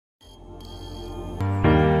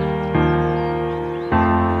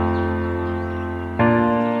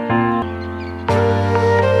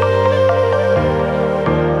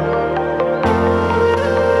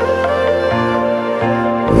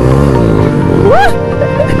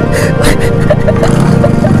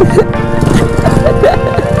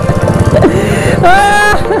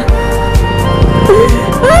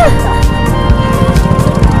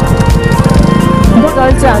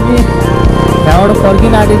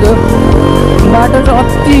ठोकिन आँटेको बाटो चाहिँ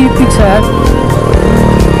अति इपिक छ यार।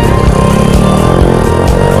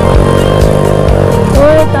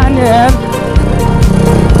 ओए तान्यो यार,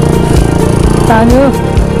 तान्यो।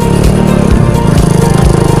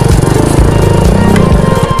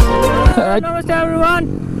 नमस्ते एभ्रिवान,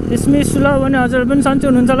 इट्स मी सुलभ। भने हजुर पनि सन्चै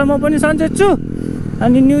हुनुहुन्छ होला, म पनि सन्चै छु।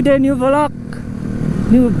 अनि न्यू डे न्यू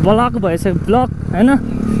ब्लग भएछ ब्लग होइन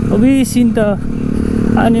अबि सिन त।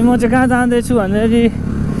 अनि म चाहिँ कहाँ जाँदैछु भन्दाखेरि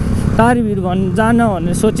तारिभिर जान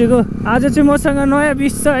भनेर सोचेको। आज चाहिँ मसँग नयाँ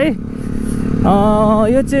बिच छ है।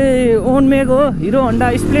 यो चाहिँ ओन मेक हो, हिरो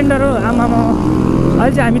होन्डा स्प्लेन्डर हो। आमामा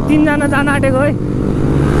अहिले चाहिँ हामी 3 जना जान आँटेको है।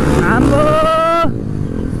 हाम्रो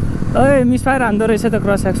मिसफायर हान्दो रहेछ त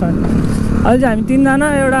क्रस एक्समा। अहिले चाहिँ हामी 3 जना,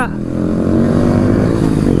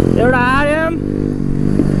 एउटा आरएम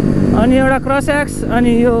अनि एउटा क्रस एक्स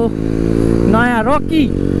अनि यो नयाँ रकी।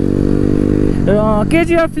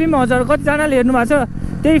 केजीएफ फिल्म हजुर कतिजनाले हेर्नु भएको छ,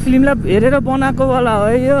 त्यही फिल्मलाई हेरेर बनाएको वाला हो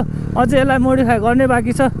यो। अझै यसलाई मोडिफाई गर्ने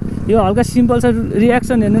बाँकी छ। यो हल्का सिम्पल छ।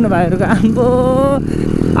 रियाक्सन हेर्नु न भाइहरूको, आम्बो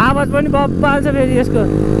आवाज पनि बब्बाल छ फेरि यसको।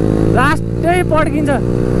 लास्टै पड्किन्छ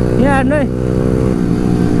यहाँ हेर्नु है।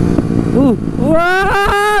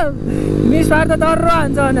 मिसफायर त डर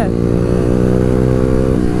हान्छ भने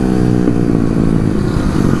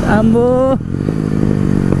आम्बो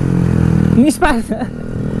मिसफायर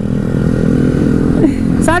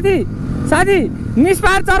साथी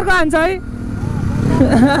मिसफायर चर्को हान्छ है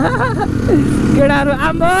केटाहरू।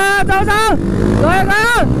 आम्बो जाऊ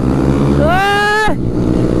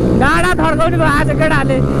डाँडा थर्काउने भयो आज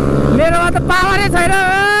केटाहरूले। मेरोमा त पावरै छैन,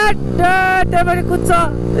 त्यो पनि कुद्छ।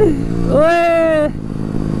 ओए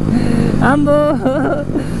आम्बो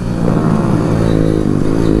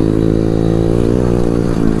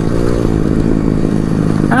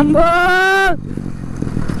आम्बो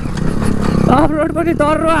अफरोड पनि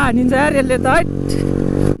तर्रो हानिन्छ यार यसले त है।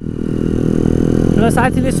 र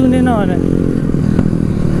साथीले सुनेन भने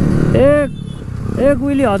एक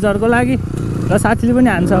विली 1000को लागि र साथीले पनि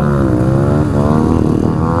हान्छ।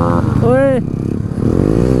 ओए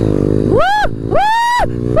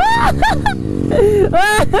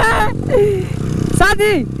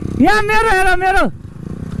साथी यहाँ मेरो हेर मेरो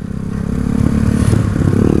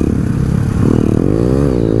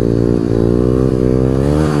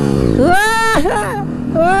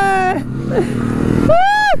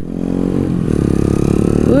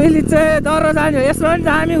विली चाहिँ डर जान्छ। यसमा पनि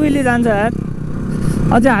दामी विली जान्छ यार।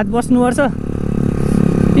 अझै हात बस्नुपर्छ,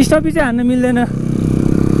 स्टपी चाहिँ हान्नु मिल्दैन।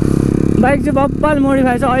 बाइक चाहिँ बब्बाल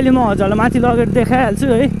मोडिफाई छ। अहिले म हजुरलाई माथि लगेर देखाइहाल्छु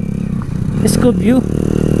है यसको भ्यू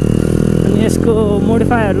अनि यसको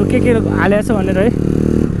मोडिफाईहरू के हालेको छ भनेर है।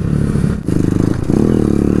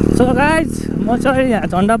 सो गाइज म चाहिँ यहाँ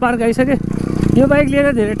झन्डा पार्क आइसकेँ। यो बाइक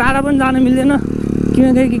लिएर धेरै टाढा पनि जान मिल्दैन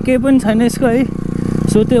किनकि केही पनि छैन यसको है।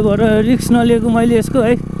 सो त्यो भएर रिस्क नलिएको मैले यसको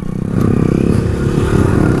है।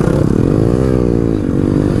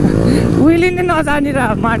 विली नै नजानी र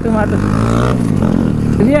माटोमा त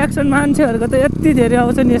रियाक्सन मान्छेहरूको त यति धेरै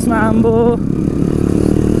आउँछ नि यसमा आम्बो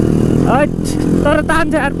हट। तर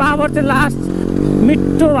तान्छ यार, पावर चाहिँ लास्ट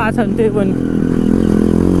मिठो भएको छ नि त्यही पनि।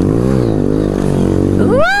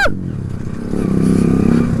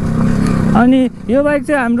 अनि यो बाइक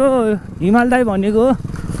चाहिँ हाम्रो हिमाल दाई भनेको हो,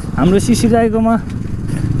 हाम्रो सिसी दाईकोमा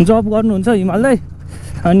जब गर्नुहुन्छ हिमाल दाई।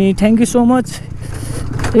 अनि थ्याङ्क यू सो मच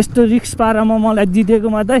यस्तो रिक्स पारामा मलाई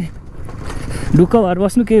दिदिएकोमा दाई। ढुक्क भएर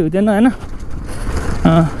बस्नु केही हुँदैन होइन।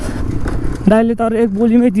 दाइले तर एक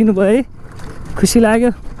बोलीमै दिनुभयो है, खुसी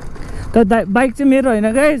लाग्यो। तर बाइक चाहिँ मेरो होइन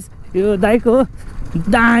गाइज, यो दाइको हो।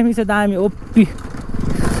 दामी छ, दामी ओपी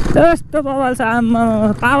यस्तो बवाल छ।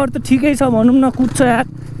 आमा पावर त ठिकै छ भनौँ न, कुद्छ यार।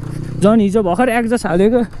 झन् हिजो भर्खर एक्जस्ट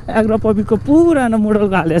हालेको एग्रो पपिकको पुरानो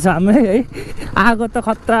मोडलको हालेको छ हाम्रो है। आगो त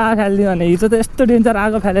खतरा फालिदियो भने हिजो त यस्तो डेन्जर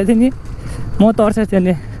आगो फालेको थियो नि, म तर्सेको थिएँ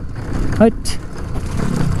नि हैट।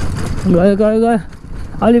 गयो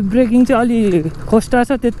अलि ब्रेकिङ चाहिँ अलि खोस्टा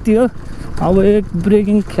छ त्यति हो। अब एक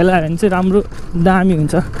ब्रेकिङ खेलायो भने चाहिँ राम्रो दामी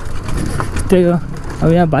हुन्छ, त्यही हो। अब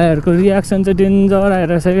यहाँ भाइहरूको रियाक्सन चाहिँ डेन्जर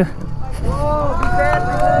आइरहेछ क्या।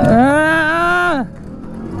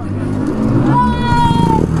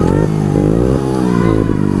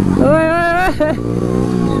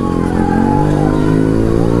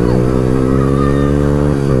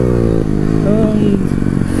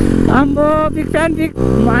 आम्बो बिग फ्यान बिग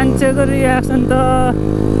मान्छेको रियाक्सन त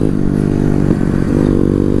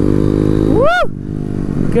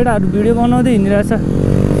केटाहरू भिडियो बनाउँदै हिँडिरहेछ।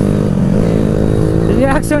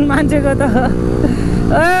 रियाक्सन मान्छेको त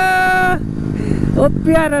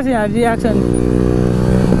ओपिआएर छ यहाँ रियाक्सन।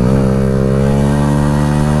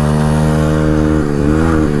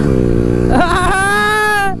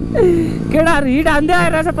 केटाहरू यार हिट हान्दै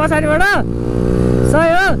आइरहेछ पछाडिबाट सही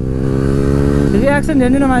हो रियाक्सन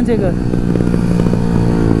हेर्नु न मान्छेको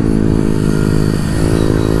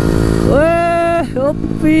ओए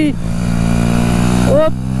ओपी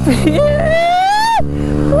ओपी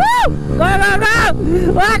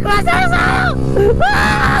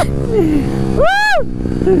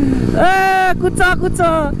कुद्छ कुद्छ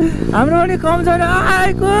हाम्रो पनि कम छैन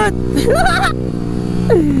कुद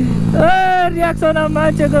रियाक्सन अब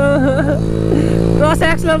मान्छेको क्रस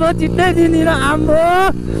एक्सलाई म जित्नै दिँदिनँ आम्बो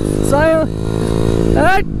सय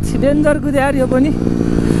डेन्जर कुद्यो यार यो पनि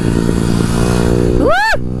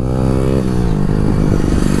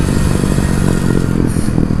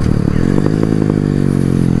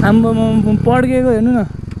आम्बो पड्केको हेर्नु न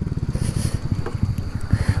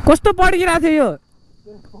कस्तो पड्किरहेको थियो यो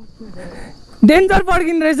डेन्जर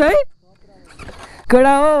पड्किने रहेछ है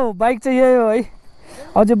केटा हो बाइक चाहिँ यही हो है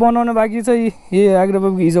अझै बनाउनु बाँकी छ यही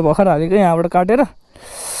एग्रोबाबुको हिजो भर्खर हालेको यहाँबाट काटेर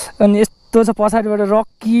अनि यस्तो छ पछाडिबाट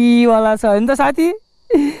रक्कीवाला छ होइन त साथी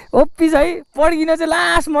ओप्पी छ है पड्किन चाहिँ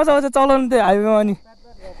लास्ट मजा आउँछ चलाउनु त्यो हाइवेमा अनि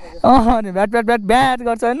अनि भ्याट भ्याट भ्याट भ्याट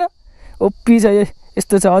गर्छ होइन ओप्पी छ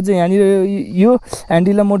यस्तो छ अझै यहाँनिर यो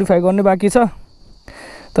ह्यान्डललाई मोडिफाई गर्नु बाँकी छ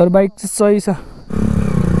तर बाइक चाहिँ सही छ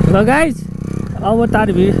ल गाइज अब तार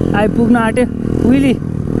भिड आइपुग्न आँट्यो उइली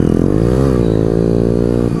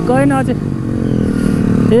गएन अझै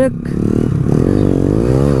एक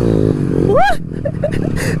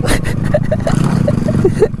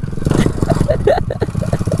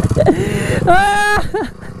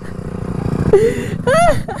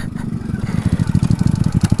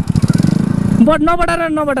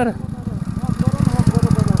नबटार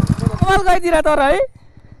कल गइदिएर तर है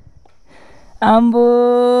आम्बो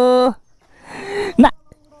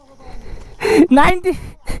 90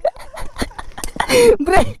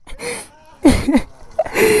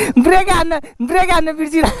 ब्रेक हान्न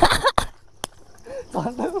बिर्सिन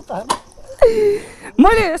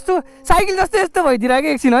मैले यस्तो साइकल जस्तो यस्तो भइदिरहेको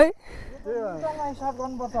एकछिन है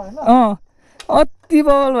अति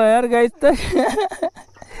बबल भयो यार गाइस त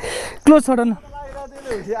क्लोज छोड न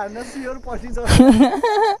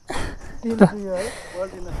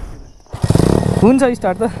हुन्छ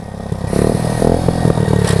स्टार्ट त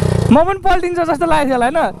म पनि पल्टिन्छ जस्तो लागेको थियो होला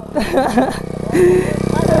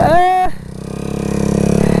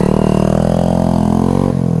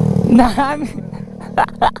होइन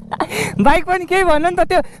बाइक पनि केही भएन नि त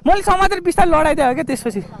त्यो मैले समातेर बिस्तारै लडाइदिएँ हो क्या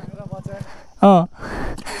त्यसपछि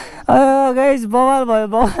गाइस बवाल भयो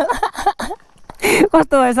बवाल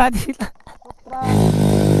कस्तो भयो साथी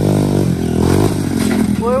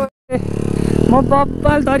म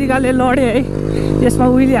बब्बाल तरिकाले लडेँ है त्यसमा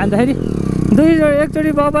उहिले हान्दाखेरि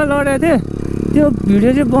एकचोटि बब्बाल लडेको थिएँ त्यो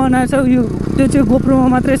भिडियो चाहिँ बनाएछ यो त्यो चाहिँ गोप्रोमा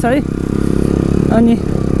मात्रै छ है अनि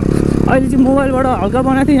अहिले चाहिँ मोबाइलबाट हल्का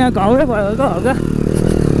बनाएको थिएँ यहाँ घाउै भयो हल्का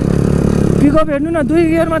पिकअप हेर्नु न 2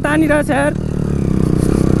 गियरमा तानिरहेछ यार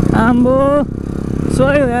आम्बो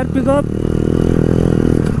सही हो यार पिकअप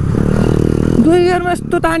 2 गियरमा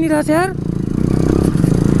यस्तो तानिरहेछ यार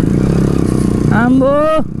आम्बो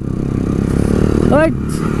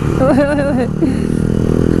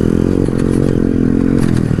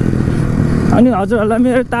अनि हजुरहरूलाई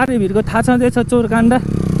मेरो तारे भिरको थाहा छँदैछ चोरकाण्ड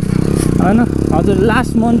होइन हजुर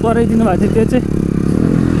लास्ट मन पराइदिनु भएको थियो त्यो चाहिँ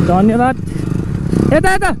धन्यवाद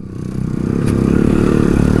यता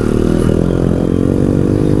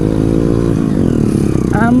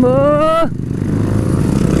आम्बो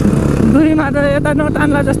 2मा त यता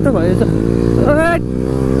नतान्ला जस्तो भयो त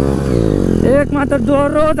एकमा त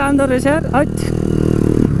डरो जाँदो रहेछ यार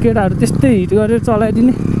केटाहरू त्यस्तै हिट गरेर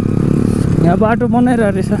चलाइदिने यहाँ बाटो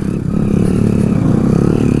बनाइरहेको रहेछ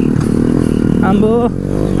आम्बो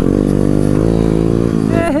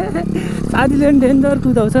साथीले पनि डेन्जर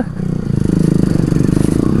कुदाउँछ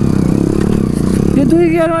यो 2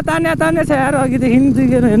 गियरमा तान्या छ यार अघिदेखि 2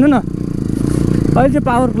 गियर हेर्नु न अहिले चाहिँ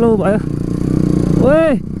पावर फ्लो भयो ओए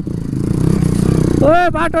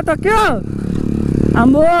बाटो त के हो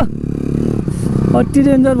आम्बो अति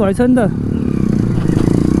डेन्जर भएछ नि त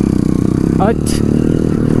ल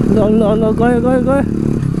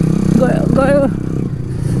गयो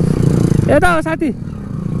यता हो साथी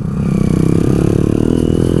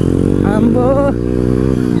आम्बो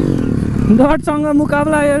डटसँग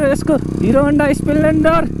मुकाबला यसको हिरो होन्डा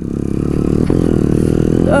स्प्लेन्डर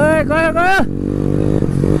गयो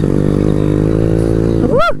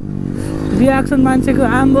रियाक्सन मान्छेको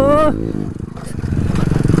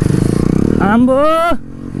आम्बो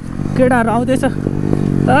केटाहरू आउँदैछ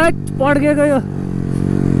पड्केको यो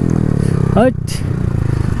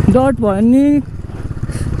डट भयो नि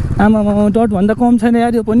आमा डटभन्दा कम छैन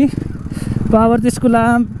यार यो पनि पावर त्यसको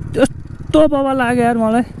त्यस्तो बाबा लाग्यो यार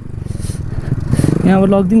मलाई यहाँबाट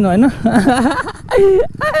लगिदिनु होइन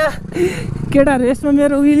केटाहरू यसमा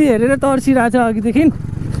मेरो विली हेरेर तर्सिरहेको थियो अघिदेखि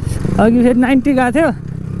फेरि 90 गएको थियो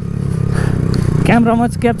क्यामेरामा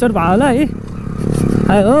क्याप्चर भयो होला है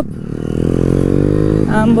आई होप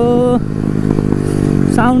आम्बो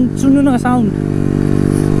साउन्ड सुन्नु न साउन्ड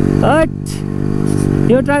हट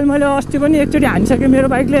यो ट्रायल मैले अस्ति पनि एकचोटि हानिसकेँ मेरो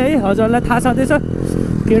बाइकले है हजुरलाई थाहा छँदैछ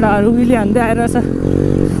केटाहरू विली हान्दै आइरहेछ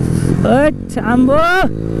हट आम्बो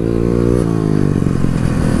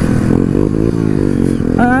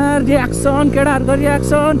रियाक्सन केटाहरूको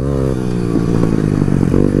रियाक्सन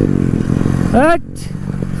हट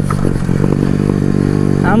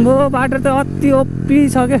हाम्रो बाटो त अति ओपी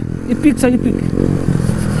छ क्या इपिक छ इपिक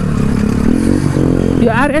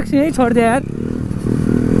यो RX यहीँ छोडिदियो यार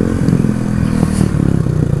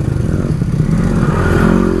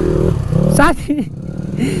साथी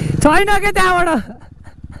छैन क्या त्यहाँबाट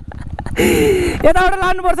यताबाट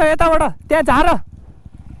लानुपर्छ यताबाट त्यहाँ झार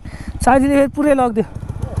साथीले फेरि पुरै लगिदियो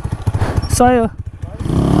सही हो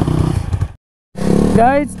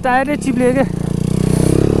गाइस टायरै चिप्लियो क्या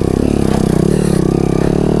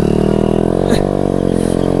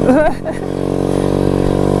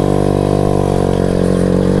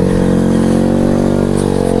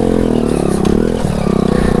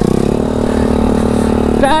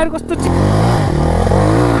टायर कस्तो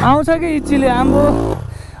आउँछ कि इच्चीले आम्बो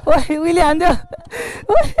ओइ उहिले हान्दियो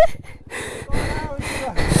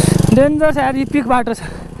डेन्जर छ यार इपिक बाटो छ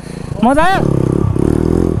मजा आयो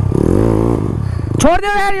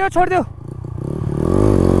छोडिदेऊ यार यो छोडिदेऊ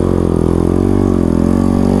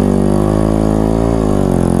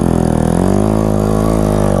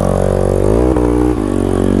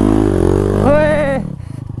ओए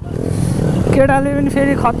केटाले पनि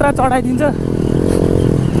फेरि खतरा चढाइदिन्छ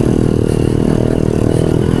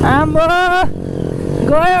आम्बो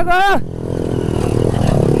गयो गयो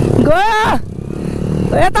गयो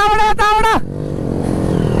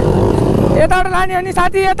यताबाट लाने हो नि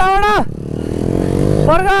साथी यताबाट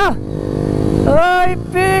पर्ग ओइ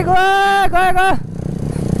पिक गयो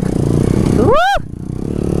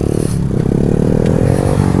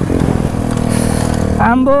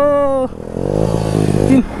आम्बो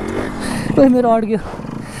ओइ मेरो अड्क्यो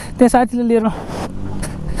त्यहाँ साथीले लिएर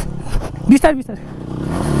बिस्तारै बिस्तारै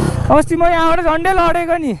अस्ति म यहाँबाट झन्डै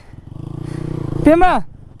लडेको नि पेमा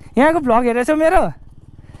यहाँको भ्लग हेरेछ मेरो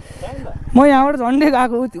म यहाँबाट झन्डै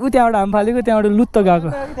गएको ऊ त्यहाँबाट हाम फालेको त्यहाँबाट लुत्त गएको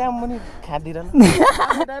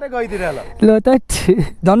ल त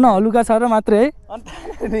धन्न हलुका छ र मात्रै है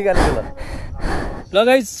ल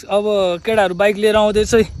गाइस अब केटाहरू बाइक लिएर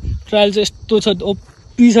आउँदैछ है ट्रायल चाहिँ यस्तो छ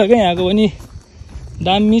ओपी छ क्या यहाँको पनि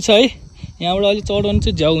दामी छ है यहाँबाट अलिक चढाउनु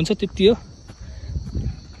चाहिँ झ्याउ हुन्छ त्यति हो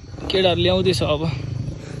केटाहरू ल्याउँदैछ अब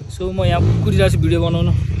सो म यहाँ कुरिरहेको छु भिडियो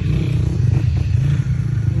बनाउनु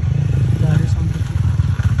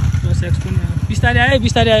बिस्तारै आयो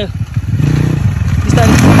बिस्तारै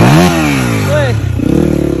ओए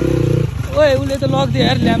ओए उसले त लगिदियो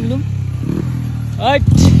यार ल्याम्लुम हट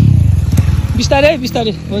बिस्तारै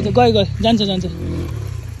हो त गयो जान्छ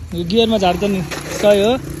गियरमा झार्छ नि सही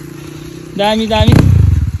हो दामी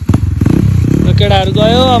केटाहरू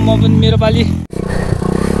गयो म पनि मेरो पालि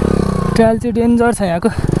ट्रायल चाहिँ डेन्जर छ यहाँको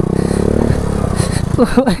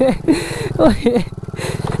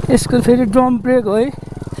यसको फेरि ड्रम ब्रेक हो है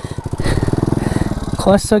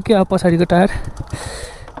खस्छ क्या पछाडिको टायर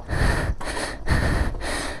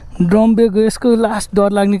ड्रम ब्रेक हो यसको लास्ट डर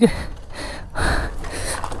लाग्ने के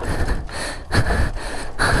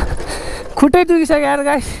खुट्टै दुखिसक्यो यार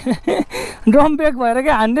गाइस ड्रम ब्रेक भएर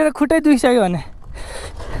क्या हान्डेर खुट्टै दुखिसक्यो भने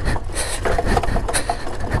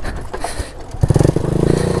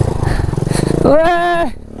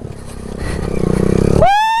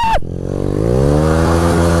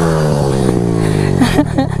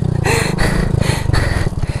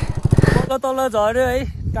तल झऱ्यो है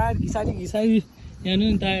टायर घिसारी हेर्नु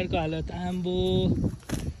नि टायरको हालत आम्बो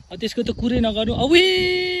त्यसको त कुरै नगर्नु अब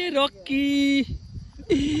रक्की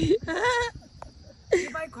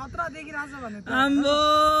आम्बो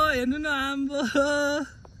हेर्नु न आम्बो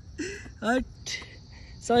हट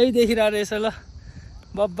सही देखिरहेको रहेछ ल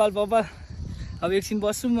बब्बाल अब एकछिन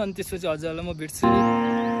बस्छौँ अनि त्यसपछि हजुरलाई म भेट्छु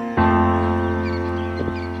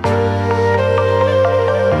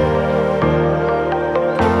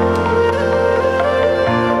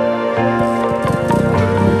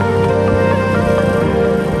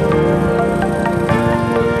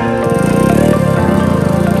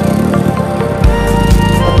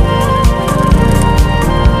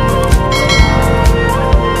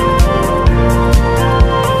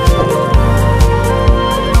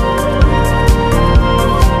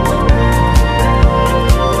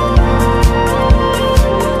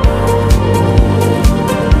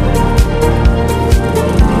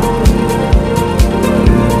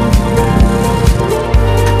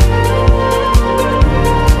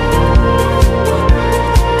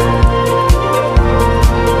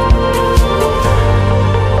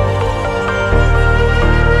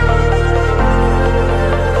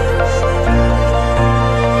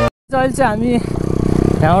अहिले चाहिँ हामी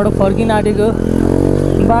यहाँबाट फर्किन आँटेको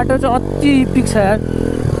बाटो चाहिँ अति इपिक छ यार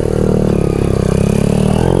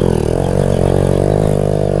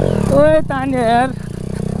ओए तान्यो यार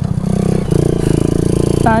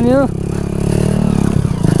तान्यो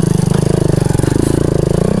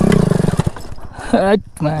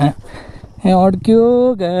यहाँ अड्क्यो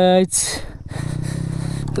गाइस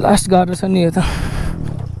लास्ट गाह्रो छ नि यो त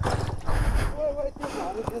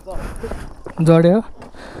जड्यो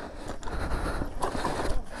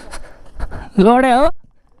लड्यो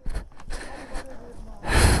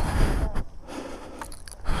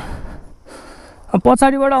हो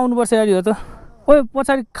पछाडिबाट आउनुपर्छ यार यो त ओए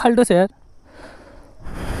पछाडि खाल्टो छ यार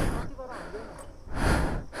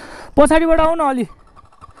पछाडिबाट आऊ न अलि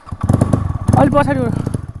पछाडिबाट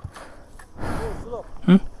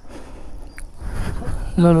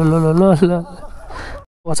ल ल ल ल ल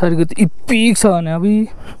पछाडिको त इपिक छ भने अब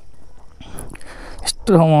यस्तो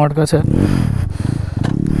ठाउँमा अड्का छ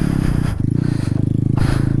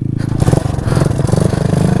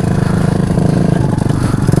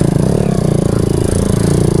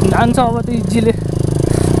जान्छ अब त इजिले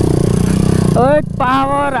ओए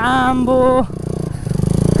पावर आम्बो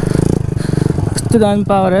कस्तो दामी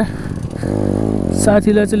पावर है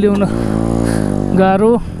साथीलाई चाहिँ ल्याउन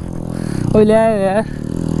गाह्रो ओइ ल्यायो यार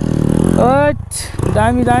ओइ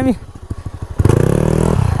दामी दामी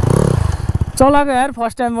चलाएको यार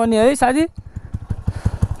फर्स्ट टाइम पनि है साथी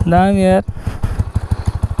दामी यार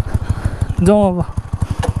जाउँ अब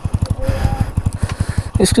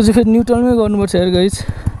यसको चाहिँ फेरि न्युट्रलमै गर्नुपर्छ यार गाइस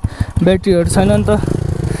ब्याट्रीहरू छैन नि त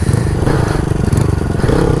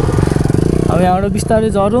अब यहाँबाट बिस्तारै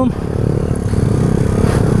झरौँ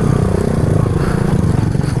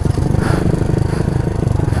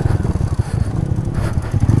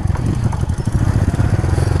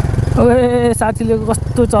ओए साथीले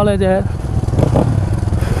कस्तो चलाइदियो यार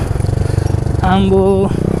आम्बो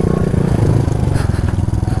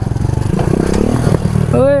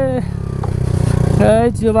ओए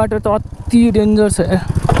गाइस यो बाटो त अति डेन्जर छ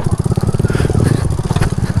यार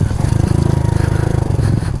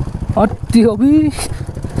अति अबि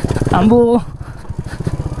आम्बो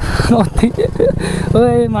अति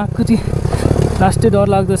ओए माकुती लास्टै डर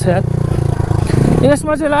लाग्दो छ यार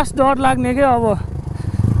यसमा चाहिँ लास्ट डर लाग्ने के अब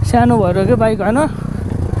सानो भएर के बाइक होइन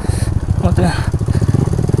म त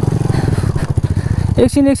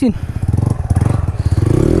एकछिन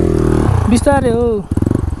बिस्तारै हो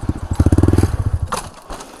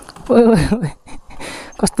ओए ओए ओए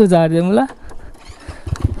कस्तो झारिदियो मलाई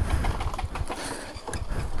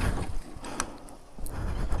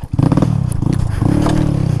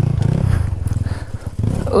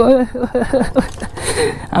ओए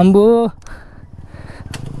आम्बो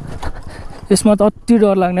यसमा त अति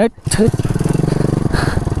डर लाग्ने है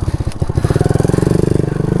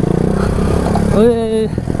ओए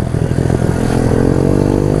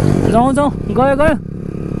जाउँ गयो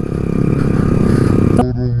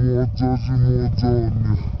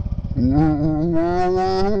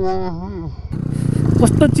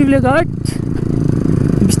कस्तो चिप्लेको है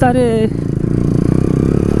बिस्तारै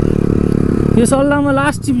यो सल्लाहमा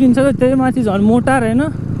लास्ट चिप्लिन्छ क्या त्यही माथि झन् मोटार होइन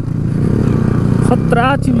खतरा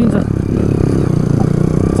चिप्लिन्छ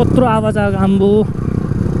कत्रो आवाज आएको आम्बो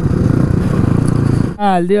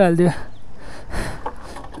हालिदियो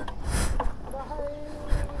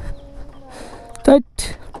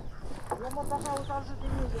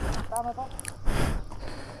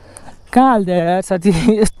कहाँ हालिदियो यार साथी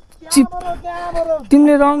चिप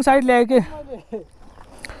तिमीले रङ साइड ल्यायो के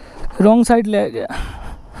रङ साइड ल्यायो क्या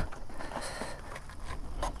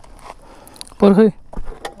पर्खै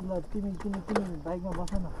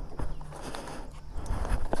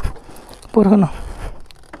पर्ख न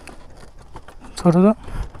छोड त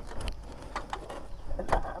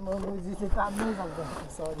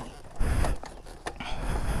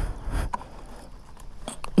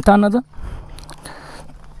तान त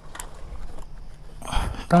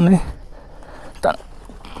तानै तान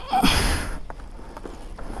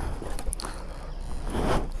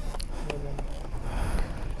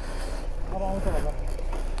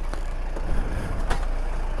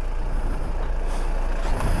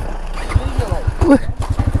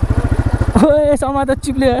ओए समा त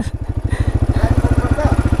चिप्ले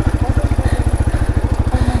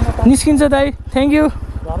निस्किन्छ दाइ थ्याङ्क यू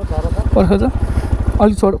पर्ख त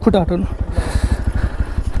अलिक छोड खुट्टा हटाउनु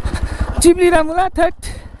चिप्लिरा मुला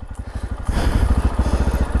थट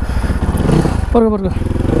पर्ख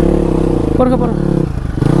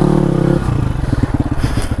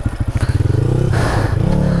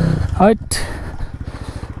हट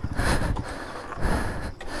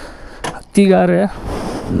ती गाह्रो या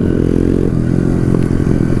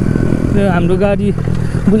हाम्रो गाडी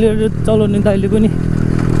बुलेरो चलाउने दाइले पनि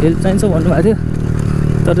हेल्प चाहिन्छ भन्नुभएको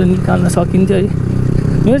थियो तर निकाल्न सकिन्थ्यो है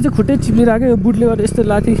मेरो चाहिँ खुट्टै चिप्लिरहेको यो बुटले गर्दा यस्तो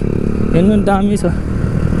लाथी हेर्नु दामी छ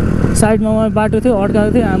साइडमा उहाँ बाटो थियो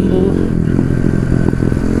अड्काएको थियो आम्बो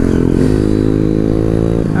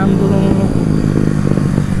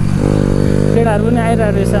केटाहरू पनि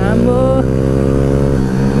आइरहेको रहेछ आम्बो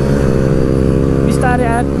बिस्तारै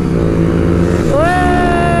आएर ओए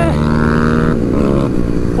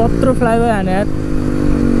कत्रो फ्लाइ भयो हाने यार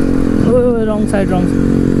ओ रङ साइड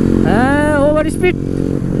ओभर स्पिड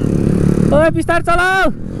ओए बिस्तारै चलाऊ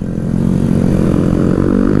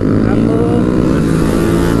आम्बो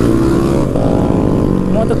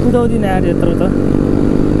म त कुदाउँदिनँ यार यत्रो त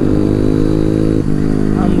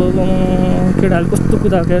आम्बो केटाहरूले कस्तो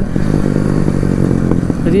कुदाएको यार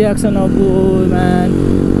रियाक्सन अब म्यान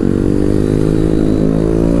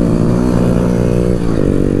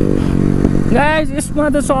गाइस यसमा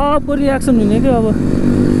त सबको रियाक्सन हुने क्या अब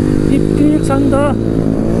टिक छ नि त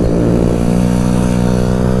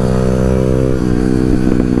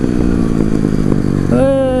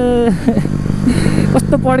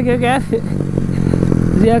कस्तो पड्क्यो क्या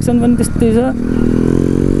रियाक्सन पनि त्यस्तै छ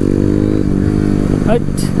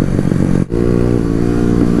हैट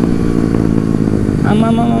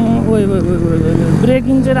आमामा ओइ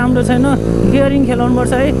ब्रेकिङ चाहिँ राम्रो छैन गियरिङ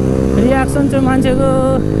खेलाउनुपर्छ है रियाक्सन चाहिँ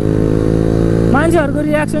मान्छेहरूको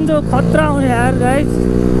रियाक्सन चाहिँ खतरा आउने यार गाइस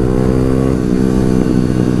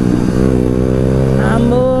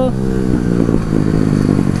आम्बो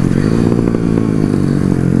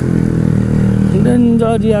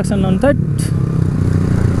डेन्जर रियाक्सन अन्त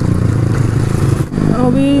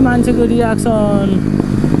अबि मान्छेको रियाक्सन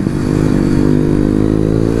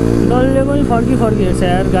डल्ले पनि फर्की हेर्छ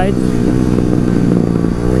यार गाइड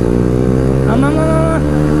आमामा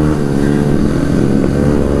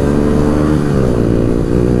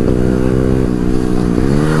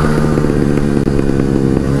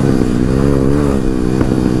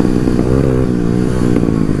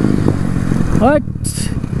हट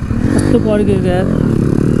कस्तो पड्क्यो यार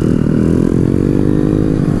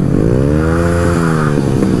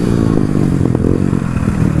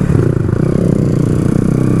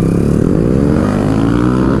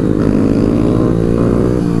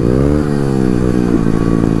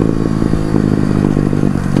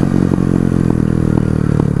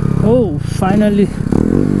फाइनली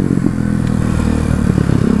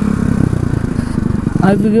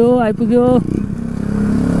आइपुग्यो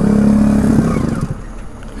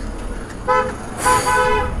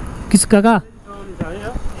किस काका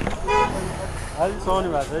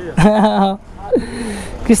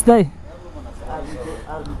किस दाइ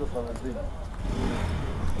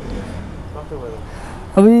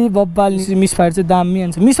अब बब्बाल मिसफायर चाहिँ दामी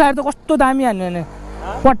हान्छ मिसफायर त कस्तो दामी हान्यो भने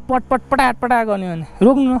पट पटा गर्ने भने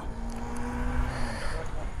रोक्नु न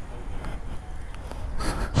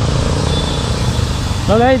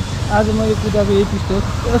गाइस आज मैले कुदाएको यही पिस्तो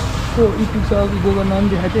कस्तो इपिक छ अघि गोबरमा पनि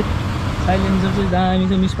देखाएको थिएँ साइलेन्सर चाहिँ दामी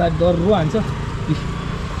छ मिसफायर डर्रो हान्छ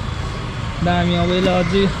दामी अब यसलाई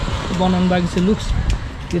अझै बनाउनु बाँकी छ लुक्स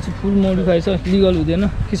त्यो चाहिँ फुल मोडिफाई छ लिगल हुँदैन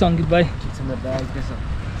कि सङ्गीत भाइ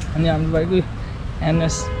अनि हाम्रो भाइको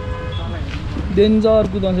एनएस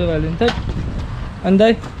डेन्जर कुदाउँछ भाइले नि त अनि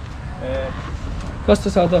दाइ कस्तो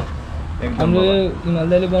छ त हाम्रो हिमाल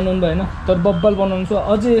दाइले बनाउनु भएन तर बब्बाल बनाउनु छ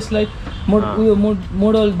अझै यसलाई उयो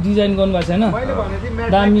मोडल डिजाइन गर्नुभएको छैन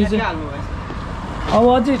दामी चाहिँ अब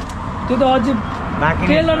अझै त्यो त अझै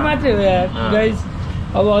टेलर मात्रै हो यार गाइज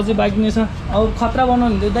अब अझै बाँकी नै छ अब खतरा बनाउनु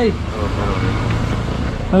हुन्थ्यो दाइ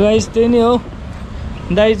गाइज त्यही नै हो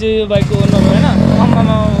दाइ चाहिँ यो बाइकको ओनर होइन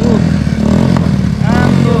अम्मामा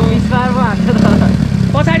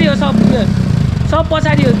पछाडि हो सब गियर सब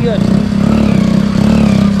पछाडि हो गियर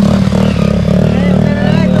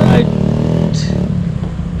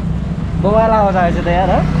बोबाला आउँछ आएछ त यार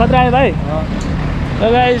खतरा आयो भाइ र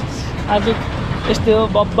गाइस आज यस्तै हो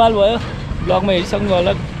बब्बाल भयो ब्लगमा हेरिसक्नु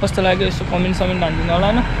होला कस्तो लाग्यो यसो कमेन्ट हानिदिनु होला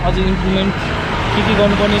होइन अझै इम्प्रुभमेन्ट के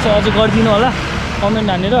गर्नुपर्ने छ अझै गरिदिनु होला कमेन्ट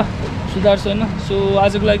हानेर सुधार्छु होइन सो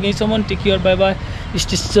आजको लागि यहीँसम्म take care by by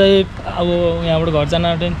stay safe अब यहाँबाट घर जान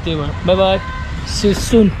आँट्यो नि त्यही भएर by by C you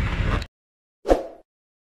soon